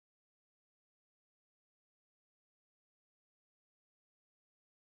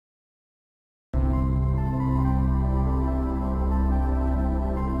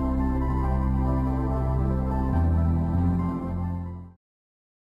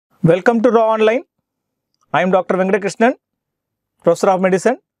Welcome to Raaonline. I am Dr. Venkatakrishnan, Professor of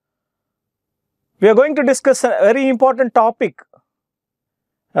Medicine. We are going to discuss a very important topic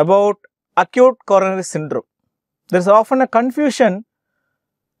about acute coronary syndrome. There is often a confusion.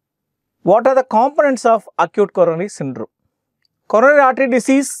 What are the components of acute coronary syndrome? Coronary artery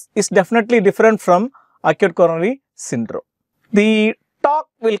disease is definitely different from acute coronary syndrome. The talk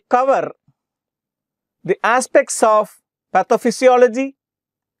will cover the aspects of pathophysiology,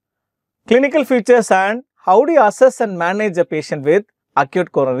 clinical features, and how do you assess and manage a patient with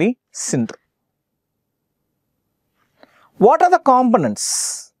acute coronary syndrome. What are the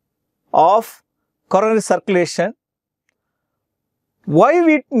components of coronary circulation? Why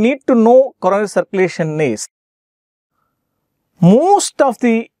we need to know coronary circulation is, most of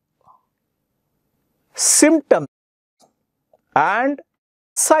the symptoms and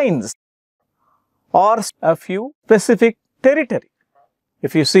signs are a few specific territory.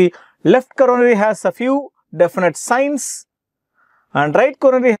 If you see, left coronary has a few definite signs and right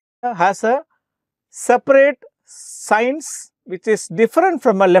coronary has a separate signs which is different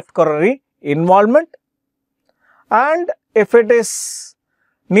from a left coronary involvement, and if it is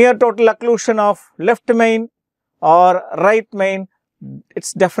near total occlusion of left main or right main,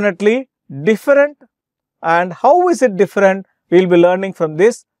 it's definitely different. And how is it different? We will be learning from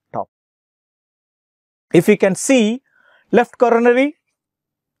this topic. If you can see, left coronary,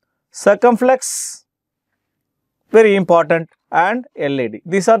 circumflex, very important, and LAD.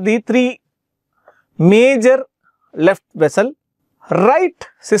 These are the three major left vessel. Right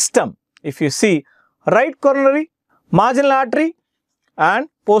system, if you see, right coronary, marginal artery and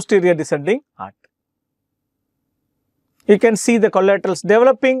posterior descending artery. You can see the collaterals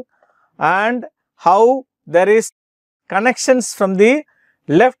developing and how there is connections from the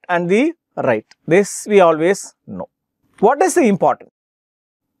left and the right. This we always know. What is the important?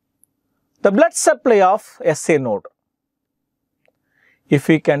 The blood supply of SA node. If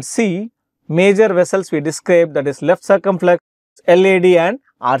we can see, major vessels we described, that is left circumflex, LAD and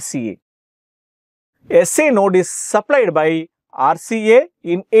RCA. SA node is supplied by RCA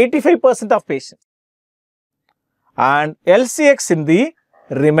in 85% of patients and LCX in the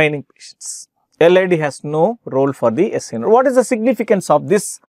remaining patients. LAD has no role for the SA node. What is the significance of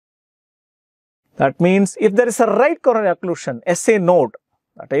this? That means if there is a right coronary occlusion, SA node,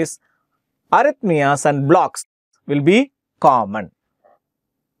 that is arrhythmias and blocks will be common,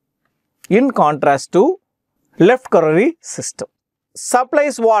 in contrast to left coronary system.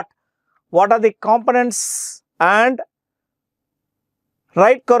 Supplies what? What are the components? And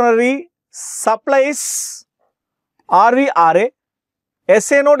right coronary supplies RV, RA,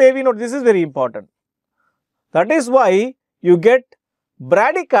 SA node, AV node. This is very important. That is why you get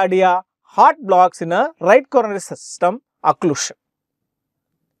bradycardia, heart blocks in a right coronary system occlusion.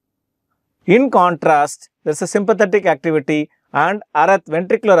 In contrast, there is a sympathetic activity and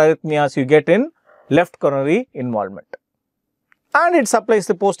ventricular arrhythmias you get in left coronary involvement. And it supplies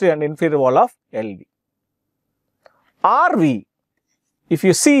the posterior and inferior wall of LV. RV, if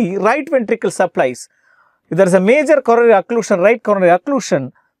you see, right ventricle supplies, if there is a major coronary occlusion, right coronary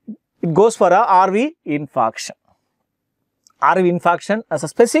occlusion, it goes for a RV infarction. RV infarction as a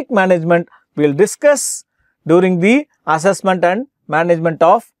specific management we will discuss during the assessment and management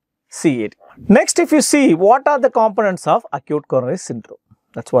of CAD. Next, if you see, what are the components of acute coronary syndrome?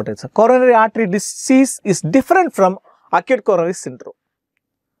 That's what it's a coronary artery disease is different from acute coronary syndrome.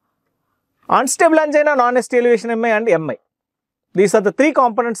 Unstable angina, non-ST elevation MI and MI. These are the three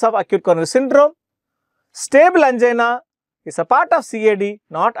components of acute coronary syndrome. Stable angina is a part of CAD,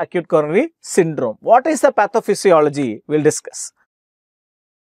 not acute coronary syndrome. What is the pathophysiology? We will discuss.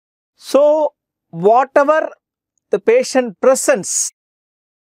 So, whatever the patient presents,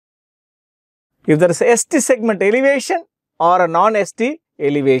 if there is a ST segment elevation or a non-ST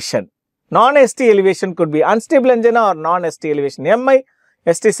elevation. Non-ST elevation could be unstable angina or non-ST elevation MI.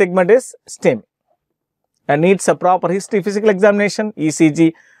 ST segment is STEMI and needs a proper history, physical examination,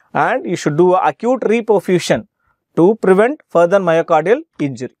 ECG, and you should do acute reperfusion to prevent further myocardial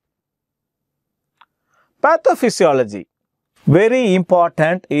injury. Pathophysiology, very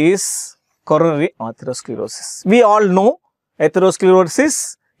important, is coronary atherosclerosis. We all know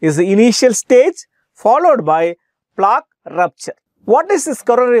atherosclerosis is the initial stage followed by plaque rupture. What is this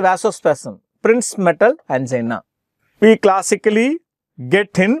coronary vasospasm? Prince-Metal angina. We classically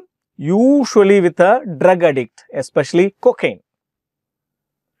get in usually with a drug addict, especially cocaine.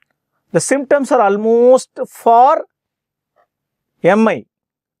 The symptoms are almost for MI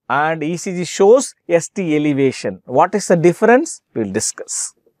and ECG shows ST elevation. What is the difference? We will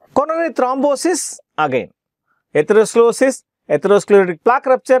discuss. Coronary thrombosis, again, atherosclerosis, atherosclerotic plaque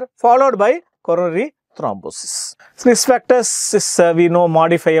rupture followed by coronary thrombosis. Risk factors is we know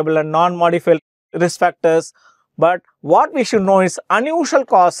modifiable and non-modifiable risk factors, but what we should know is unusual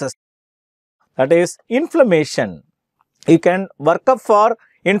causes, that is inflammation. You can work up for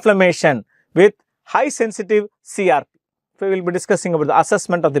inflammation with high sensitive CRP. We will be discussing about the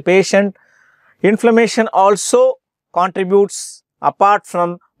assessment of the patient. Inflammation also contributes apart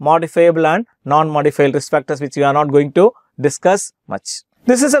from modifiable and non-modifiable risk factors, which we are not going to discuss much.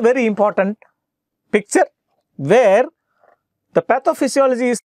 This is a very important picture where the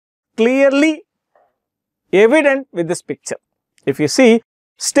pathophysiology is clearly evident with this picture. If you see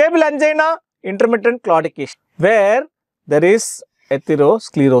stable angina, intermittent claudication, where there is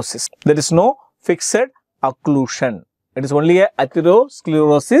atherosclerosis. There is no fixed occlusion. It is only a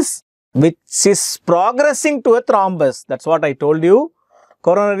atherosclerosis which is progressing to a thrombus. That's what I told you.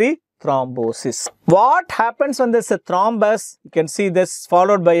 Coronary thrombosis. What happens when there is a thrombus? You can see this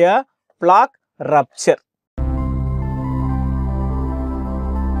followed by a plaque rupture.